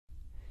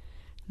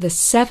The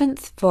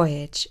Seventh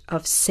Voyage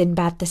of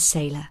Sinbad the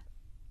Sailor.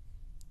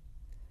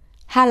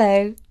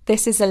 Hello,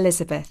 this is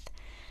Elizabeth,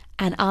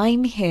 and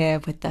I'm here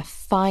with the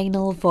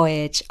final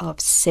voyage of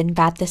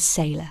Sinbad the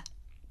Sailor.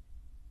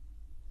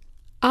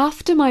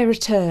 After my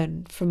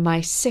return from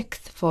my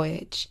sixth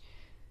voyage,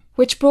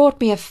 which brought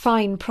me a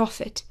fine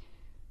profit,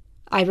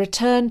 I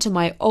returned to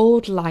my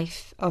old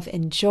life of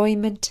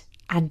enjoyment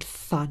and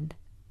fun.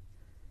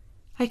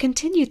 I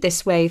continued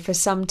this way for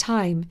some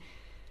time,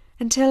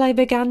 until I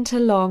began to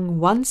long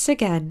once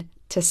again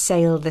to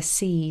sail the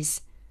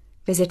seas,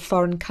 visit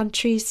foreign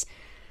countries,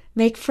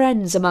 make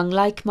friends among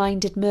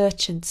like-minded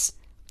merchants,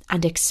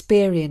 and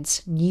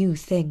experience new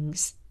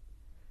things.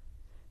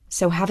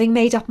 So having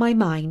made up my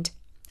mind,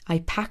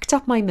 I packed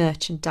up my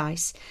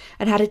merchandise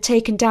and had it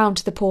taken down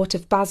to the port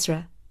of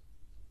Basra.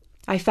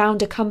 I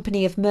found a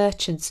company of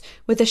merchants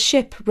with a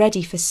ship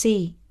ready for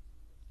sea.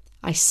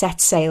 I set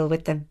sail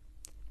with them,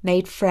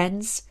 made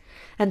friends,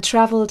 and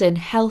travelled in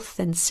health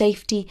and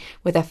safety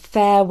with a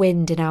fair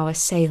wind in our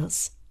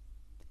sails.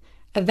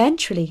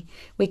 Eventually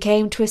we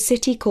came to a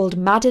city called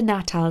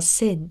Madinat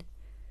al-Sin,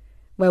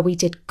 where we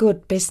did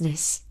good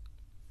business.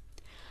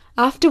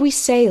 After we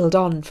sailed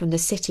on from the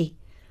city,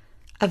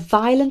 a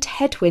violent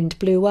headwind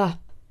blew up,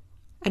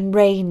 and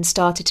rain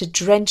started to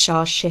drench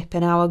our ship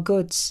and our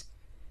goods.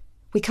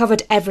 We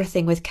covered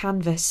everything with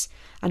canvas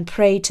and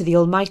prayed to the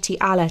Almighty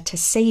Allah to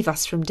save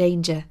us from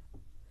danger.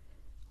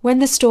 When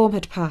the storm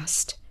had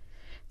passed,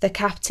 the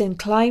captain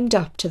climbed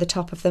up to the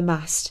top of the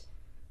mast.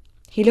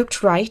 He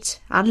looked right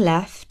and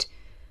left,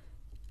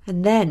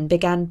 and then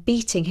began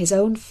beating his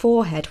own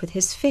forehead with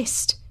his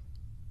fist.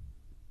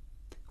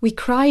 We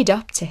cried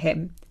up to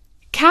him,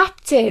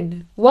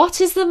 "Captain, what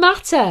is the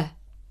matter?"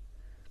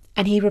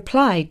 And he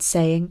replied,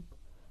 saying,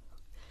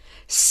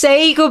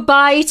 "Say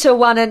goodbye to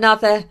one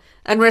another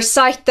and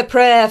recite the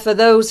prayer for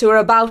those who are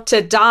about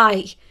to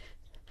die.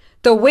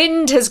 The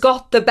wind has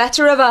got the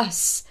better of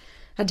us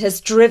and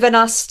has driven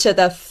us to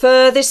the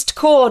furthest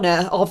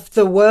corner of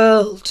the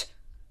world."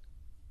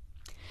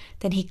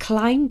 Then he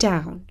climbed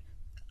down,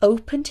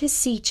 opened his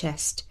sea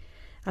chest,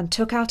 and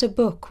took out a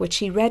book which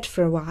he read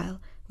for a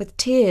while with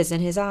tears in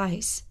his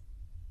eyes.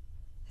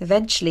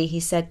 Eventually he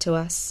said to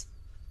us,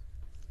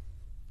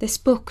 "This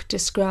book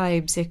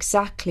describes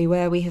exactly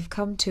where we have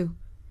come to.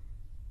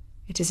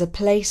 It is a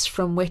place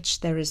from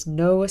which there is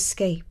no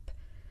escape,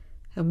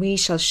 and we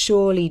shall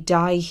surely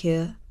die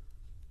here.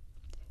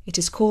 It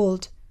is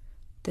called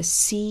the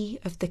Sea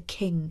of the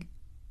King,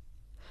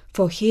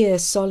 for here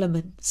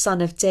Solomon,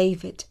 son of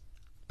David,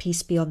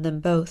 peace be on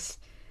them both,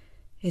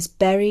 is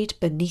buried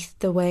beneath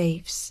the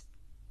waves.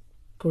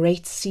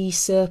 Great sea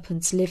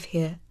serpents live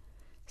here,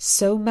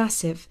 so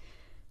massive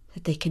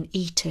that they can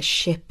eat a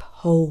ship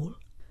whole."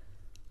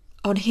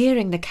 On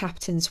hearing the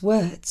captain's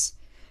words,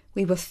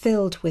 we were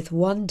filled with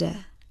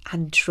wonder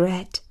and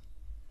dread,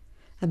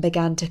 and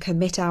began to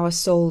commit our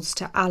souls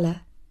to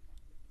Allah.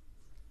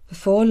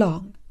 Before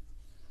long,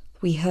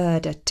 we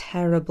heard a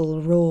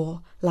terrible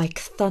roar like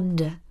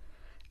thunder,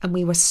 and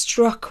we were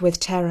struck with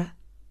terror.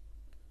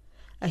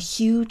 A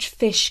huge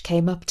fish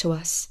came up to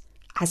us,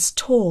 as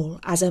tall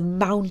as a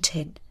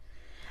mountain,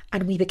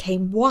 and we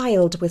became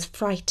wild with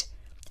fright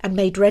and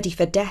made ready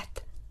for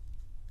death.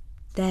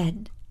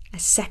 Then, a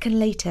second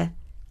later,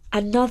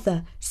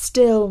 another,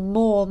 still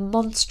more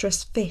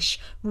monstrous fish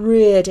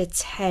reared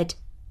its head.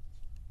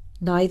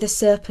 Neither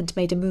serpent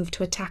made a move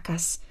to attack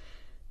us,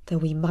 though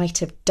we might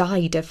have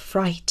died of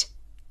fright.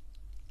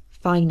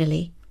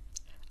 Finally,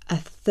 a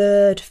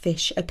third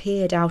fish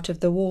appeared out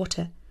of the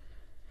water,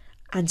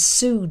 and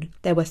soon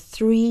there were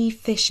 3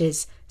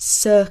 fishes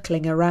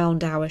circling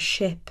around our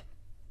ship.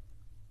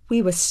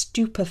 We were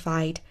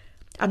stupefied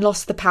and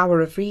lost the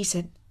power of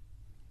reason.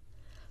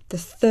 The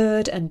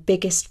third and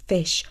biggest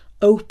fish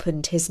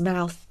opened his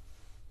mouth.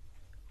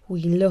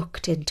 We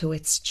looked into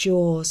its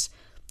jaws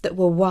that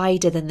were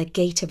wider than the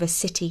gate of a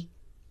city.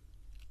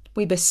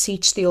 We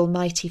beseeched the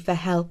Almighty for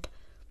help,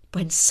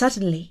 when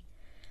suddenly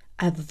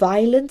a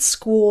violent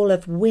squall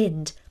of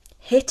wind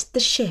hit the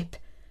ship,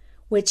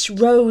 which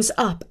rose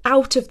up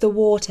out of the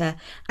water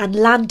and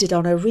landed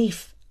on a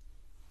reef.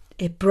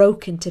 It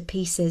broke into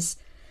pieces,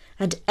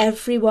 and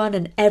everyone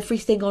and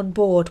everything on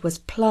board was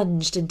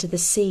plunged into the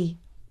sea.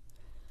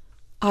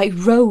 I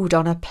rode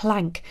on a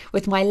plank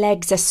with my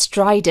legs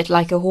astride it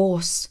like a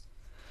horse.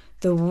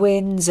 The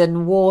winds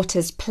and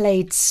waters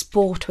played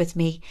sport with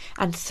me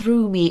and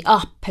threw me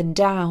up and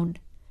down.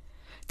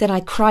 Then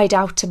I cried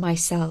out to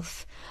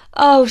myself,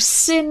 "O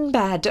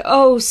Sinbad,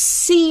 O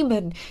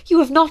seaman, you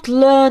have not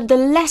learned the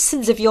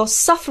lessons of your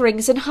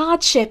sufferings and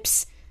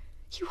hardships.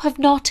 You have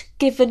not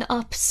given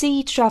up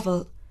sea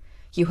travel.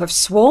 You have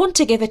sworn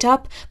to give it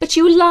up, but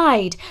you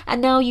lied,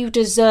 and now you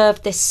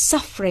deserve this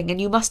suffering,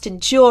 and you must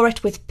endure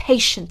it with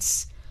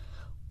patience.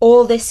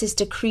 All this is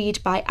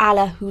decreed by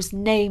Allah, whose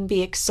name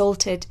be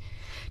exalted,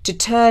 to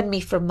turn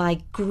me from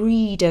my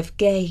greed of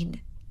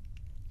gain.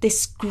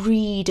 This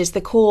greed is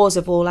the cause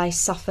of all I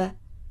suffer.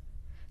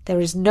 There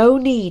is no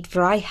need,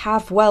 for I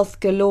have wealth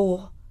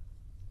galore."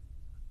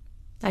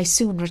 I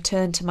soon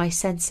returned to my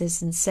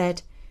senses and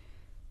said,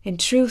 "In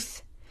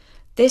truth,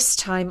 This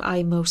time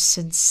I most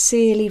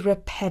sincerely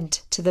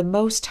repent to the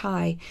Most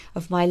High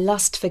of my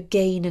lust for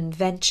gain and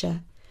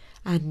venture,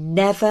 and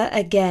never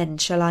again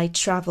shall I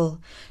travel,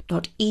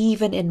 not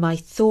even in my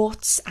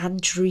thoughts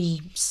and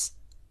dreams."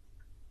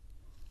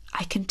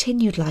 I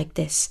continued like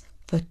this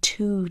for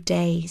 2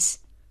 days,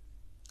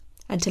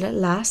 until at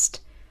last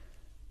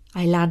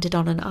I landed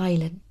on an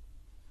island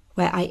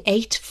where I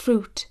ate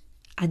fruit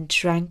and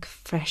drank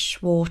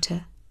fresh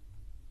water.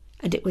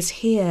 And it was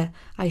here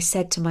I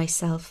said to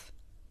myself,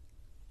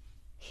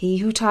 "He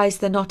who ties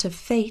the knot of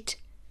fate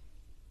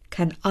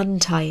can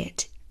untie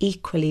it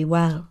equally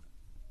well."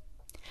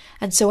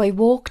 And so I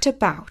walked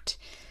about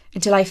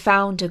until I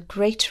found a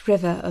great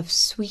river of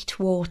sweet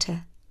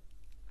water.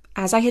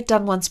 As I had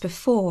done once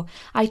before,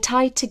 I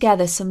tied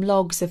together some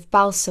logs of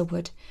balsa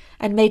wood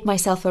and made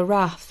myself a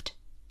raft.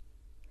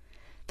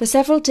 For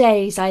several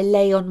days I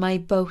lay on my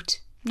boat,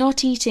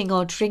 not eating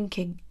or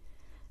drinking,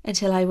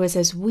 until I was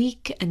as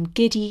weak and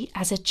giddy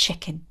as a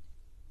chicken.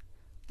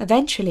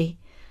 Eventually,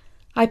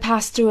 I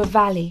passed through a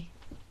valley,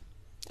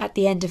 at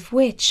the end of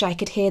which I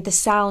could hear the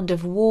sound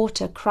of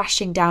water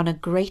crashing down a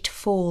great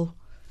fall,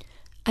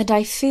 and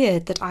I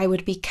feared that I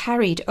would be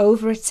carried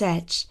over its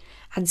edge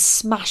and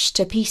smashed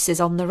to pieces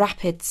on the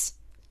rapids.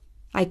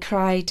 I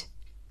cried,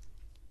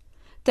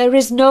 "There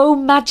is no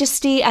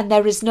majesty and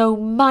there is no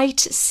might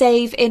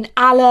save in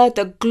Allah,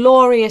 the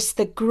glorious,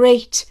 the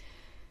great."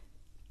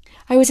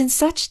 I was in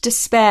such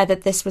despair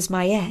that this was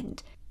my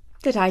end,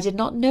 that I did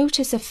not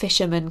notice a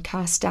fisherman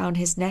cast down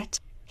his net.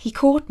 He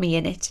caught me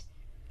in it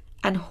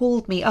and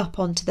hauled me up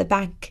onto the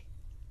bank.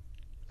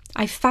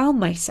 I found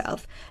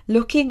myself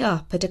looking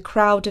up at a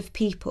crowd of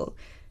people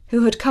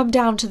who had come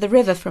down to the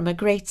river from a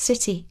great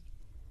city.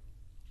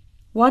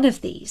 One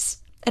of these,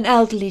 an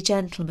elderly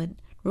gentleman,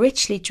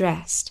 richly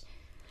dressed,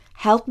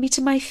 helped me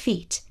to my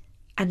feet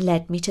and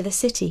led me to the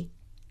city.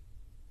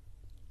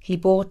 He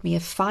bought me a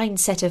fine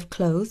set of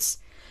clothes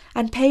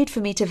and paid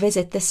for me to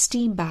visit the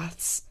steam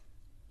baths.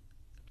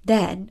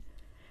 Then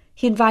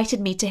he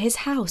invited me to his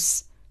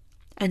house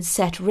and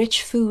set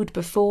rich food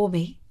before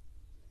me.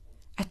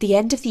 At the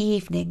end of the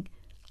evening,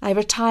 I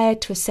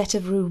retired to a set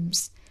of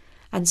rooms,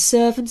 and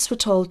servants were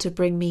told to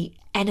bring me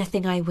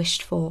anything I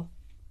wished for.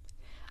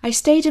 I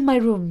stayed in my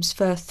rooms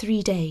for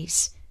 3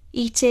 days,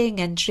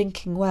 eating and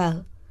drinking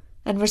well,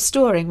 and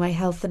restoring my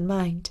health and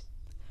mind.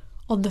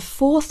 On the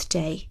 4th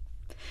day,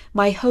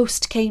 my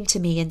host came to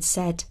me and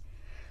said,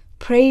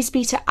 "Praise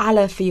be to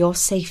Allah for your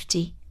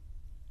safety.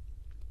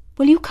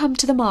 Will you come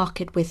to the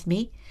market with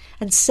me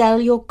and sell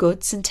your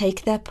goods and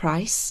take their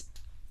price?"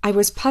 I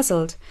was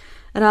puzzled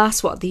and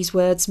asked what these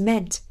words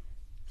meant,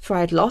 for I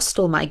had lost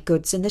all my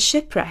goods in the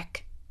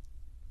shipwreck.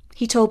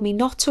 He told me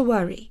not to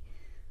worry,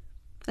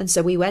 and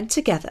so we went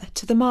together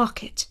to the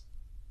market.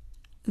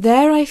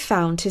 There I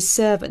found his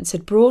servants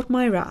had brought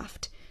my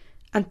raft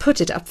and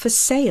put it up for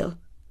sale.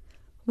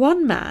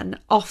 One man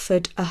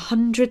offered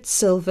 100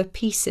 silver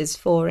pieces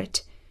for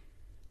it,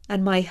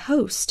 and my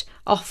host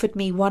offered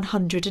me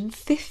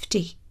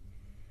 150.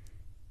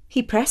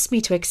 He pressed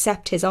me to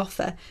accept his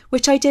offer,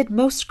 which I did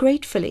most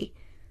gratefully,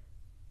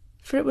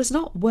 for it was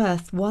not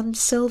worth 1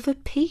 silver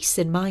piece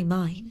in my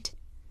mind.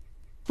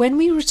 When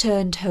we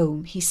returned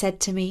home, he said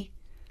to me,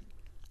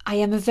 "I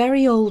am a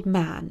very old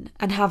man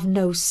and have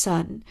no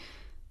son,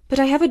 but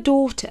I have a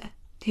daughter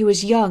who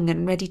is young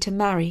and ready to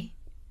marry.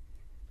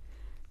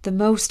 The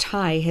Most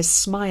High has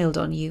smiled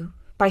on you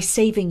by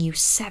saving you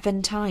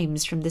 7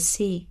 times from the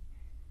sea.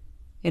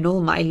 In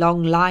all my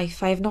long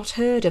life I have not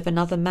heard of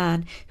another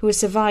man who has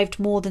survived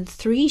more than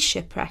 3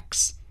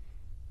 shipwrecks.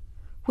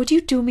 Would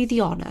you do me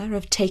the honour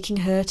of taking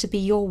her to be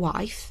your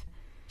wife?"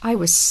 I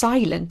was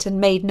silent and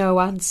made no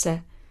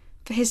answer,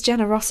 for his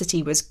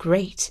generosity was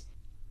great.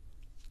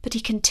 But he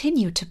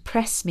continued to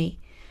press me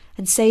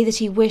and say that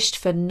he wished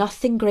for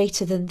nothing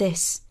greater than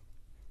this,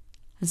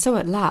 and so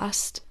at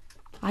last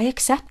I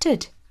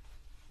accepted.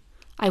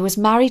 I was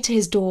married to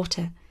his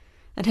daughter,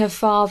 and her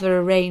father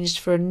arranged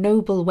for a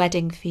noble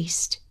wedding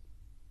feast.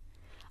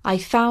 I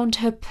found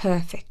her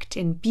perfect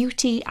in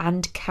beauty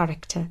and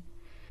character,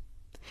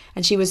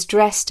 and she was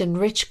dressed in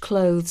rich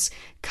clothes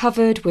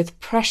covered with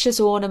precious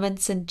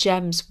ornaments and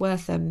gems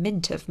worth a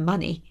mint of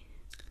money.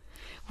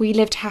 We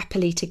lived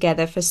happily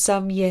together for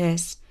some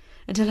years,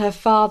 until her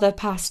father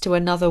passed to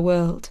another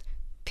world,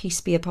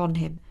 peace be upon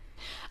him.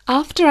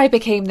 After I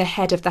became the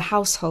head of the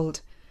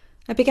household,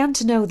 I began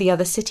to know the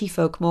other city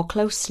folk more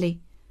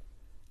closely,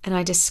 and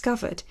I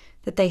discovered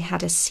that they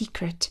had a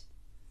secret.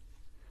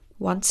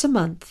 Once a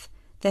month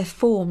their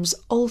forms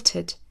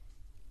altered,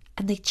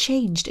 and they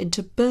changed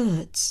into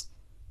birds.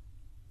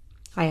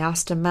 I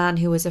asked a man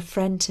who was a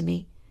friend to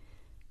me,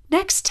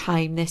 "Next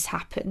time this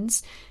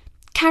happens,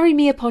 carry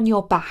me upon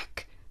your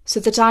back, so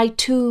that I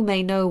too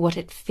may know what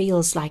it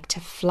feels like to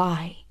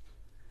fly."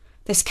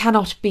 "This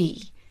cannot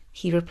be,"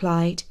 he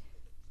replied,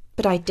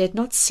 but I did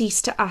not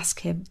cease to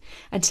ask him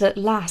until at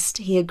last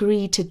he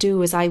agreed to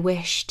do as I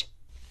wished.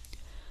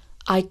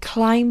 I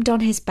climbed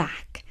on his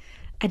back,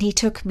 and he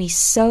took me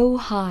so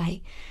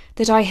high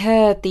that I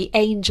heard the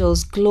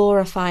angels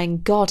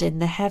glorifying God in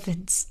the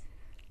heavens.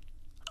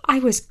 I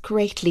was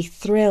greatly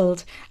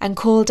thrilled and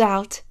called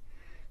out,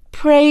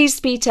 "Praise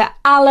be to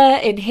Allah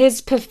in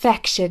his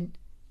perfection."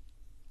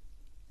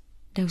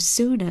 No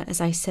sooner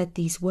as I said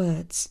these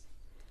words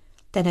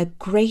than a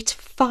great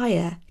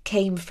fire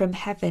came from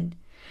heaven,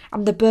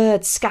 and the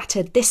birds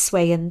scattered this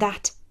way and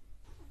that.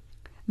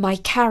 My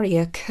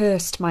carrier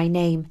cursed my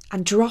name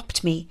and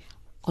dropped me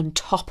on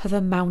top of a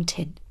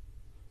mountain.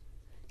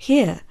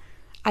 Here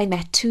I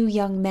met 2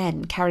 young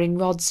men carrying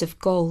rods of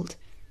gold.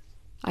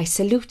 I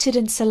saluted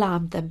and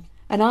salamed them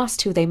and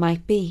asked who they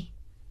might be.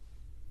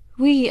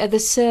 "We are the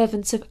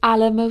servants of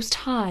Allah Most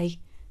High,"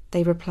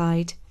 they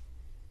replied.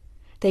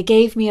 They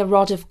gave me a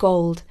rod of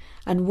gold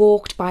and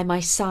walked by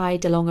my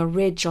side along a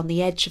ridge on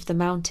the edge of the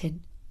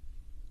mountain.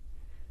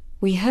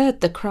 We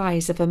heard the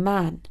cries of a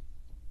man.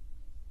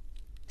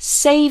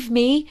 "Save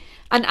me,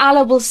 and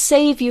Allah will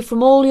save you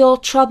from all your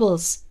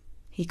troubles,"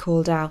 he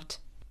called out.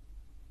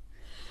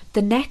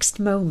 The next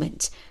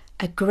moment,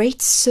 a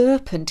great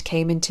serpent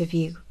came into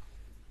view.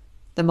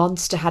 The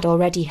monster had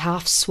already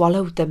half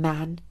swallowed the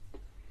man.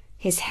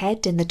 His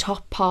head and the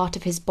top part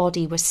of his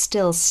body was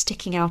still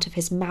sticking out of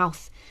his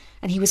mouth,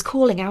 and he was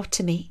calling out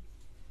to me.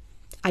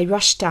 I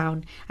rushed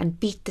down and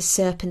beat the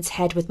serpent's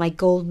head with my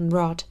golden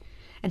rod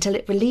until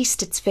it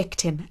released its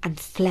victim and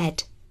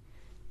fled.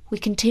 We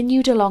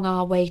continued along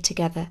our way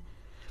together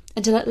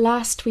until at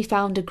last we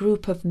found a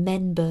group of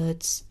men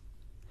birds.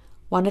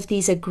 One of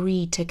these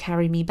agreed to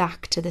carry me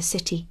back to the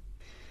city.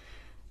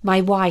 My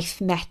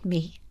wife met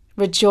me,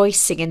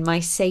 rejoicing in my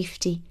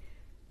safety,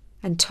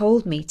 and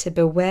told me to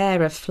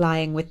beware of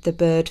flying with the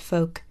bird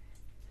folk,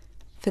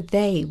 for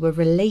they were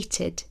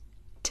related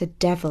to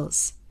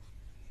devils,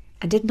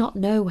 and did not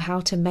know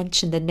how to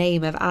mention the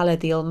name of Allah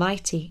the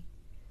Almighty,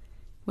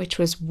 which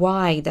was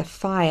why the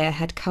fire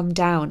had come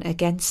down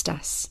against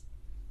us.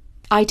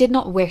 I did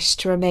not wish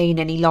to remain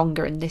any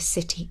longer in this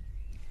city,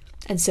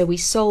 and so we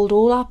sold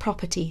all our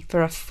property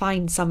for a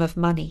fine sum of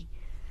money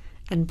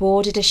and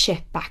boarded a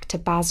ship back to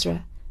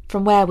Basra,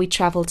 from where we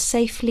travelled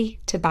safely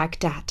to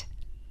Baghdad.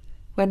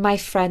 When my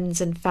friends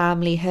and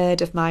family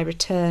heard of my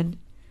return,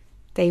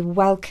 they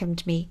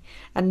welcomed me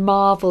and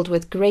marvelled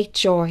with great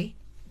joy,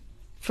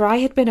 for I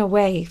had been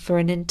away for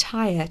an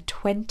entire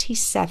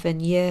 27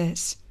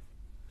 years.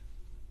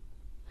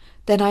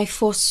 Then I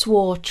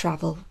forswore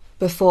travel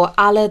before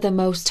Allah the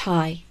Most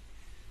High,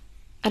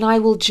 and I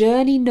will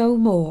journey no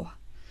more,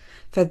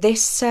 for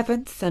this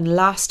 7th and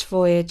last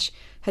voyage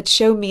had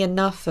shown me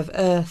enough of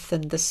earth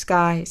and the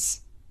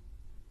skies.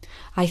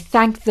 I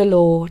thank the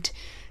Lord,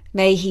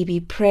 may he be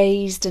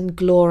praised and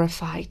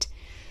glorified,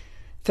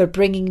 for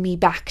bringing me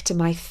back to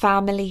my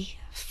family,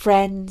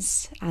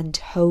 friends, and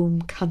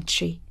home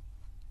country.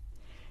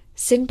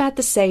 Sinbad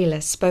the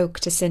sailor spoke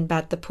to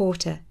Sinbad the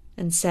porter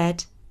and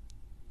said,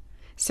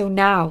 "So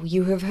now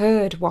you have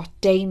heard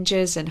what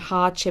dangers and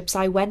hardships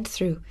I went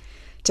through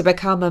to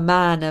become a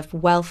man of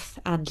wealth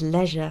and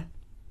leisure."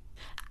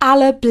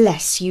 "Allah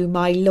bless you,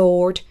 my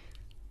lord,"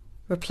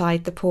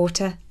 replied the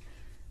porter.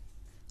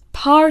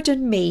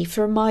 "Pardon me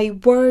for my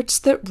words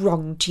that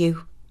wronged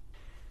you."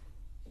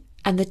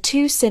 And the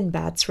 2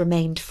 Sinbads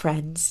remained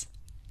friends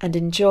and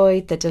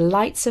enjoyed the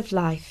delights of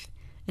life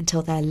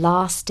until their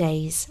last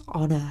days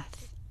on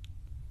earth.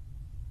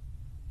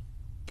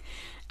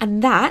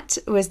 And that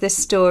was the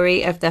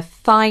story of the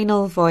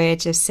final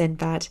voyage of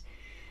Sinbad.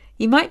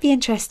 You might be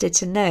interested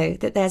to know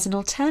that there's an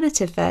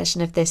alternative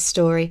version of this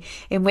story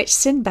in which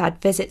Sinbad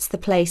visits the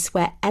place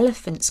where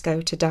elephants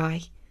go to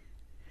die.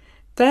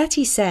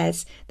 Bertie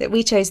says that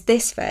we chose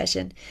this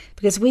version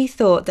because we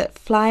thought that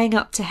flying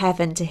up to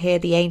heaven to hear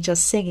the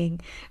angels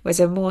singing was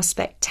a more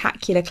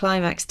spectacular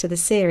climax to the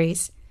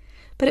series,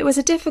 but it was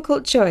a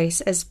difficult choice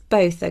as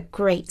both are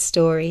great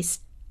stories.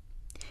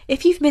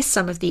 If you've missed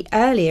some of the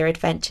earlier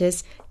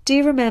adventures,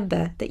 do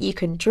remember that you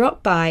can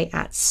drop by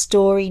at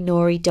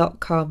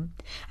storynori.com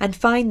and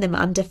find them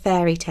under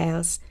Fairy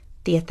Tales,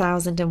 the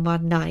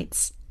 1001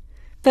 Nights.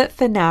 But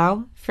for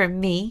now, from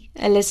me,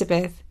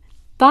 Elizabeth,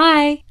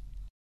 bye!